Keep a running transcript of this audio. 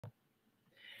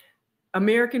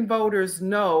American voters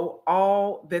know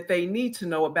all that they need to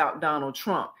know about Donald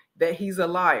Trump, that he's a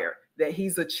liar, that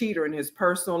he's a cheater in his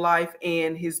personal life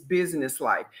and his business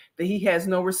life, that he has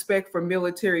no respect for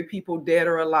military people, dead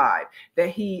or alive, that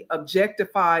he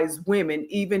objectifies women,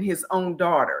 even his own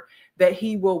daughter, that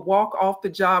he will walk off the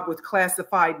job with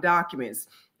classified documents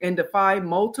and defy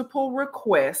multiple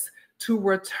requests to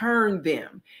return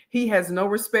them. He has no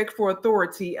respect for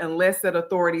authority unless that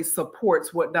authority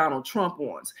supports what Donald Trump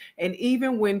wants. And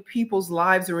even when people's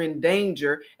lives are in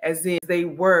danger, as in they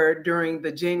were during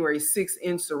the January 6th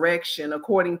insurrection,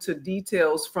 according to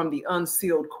details from the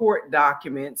unsealed court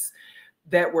documents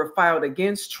that were filed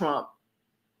against Trump,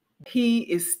 he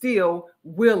is still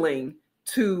willing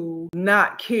to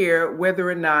not care whether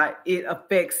or not it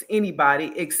affects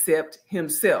anybody except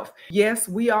himself. Yes,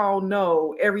 we all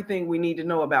know everything we need to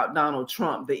know about Donald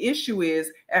Trump. The issue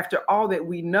is, after all that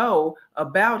we know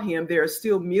about him, there are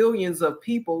still millions of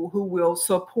people who will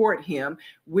support him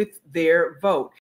with their vote.